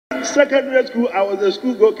secondary school, I was a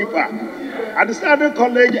school goalkeeper. At the Standard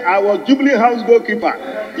College, I was Jubilee House goalkeeper.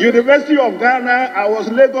 University of Ghana, I was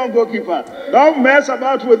Legon goalkeeper. Don't mess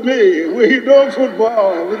about with me. We know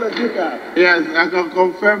football, Mr. Speaker. Yes, I can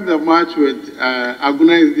confirm the match with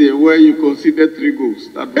Aguna Day where you conceded 3 goals.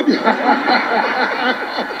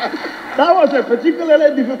 That was a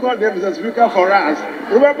particularly difficult day, Mr. Speaker, for us.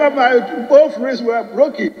 Remember, both wrists were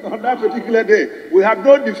broken on that particular day. We had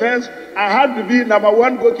no defense. I had to be number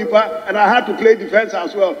 1 goalkeeper, and I had to play defense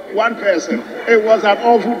as well, 1 person. It was an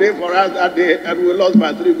awful day for us that day, and we lost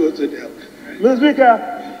by 3 goals to 0. Mr. Speaker,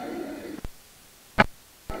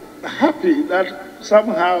 happy that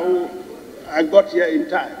somehow I got here in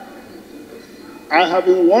time. I have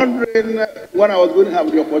been wondering when I was going to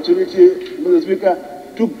have the opportunity, Mr. Speaker,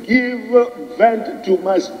 to give vent to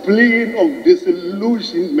my spleen of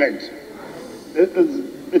disillusionment.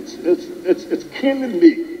 It's killing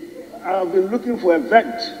me. I've been looking for a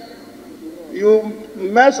vent. You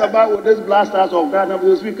mess about with these blasters of Ghana,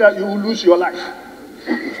 Mr. Speaker, you will lose your life.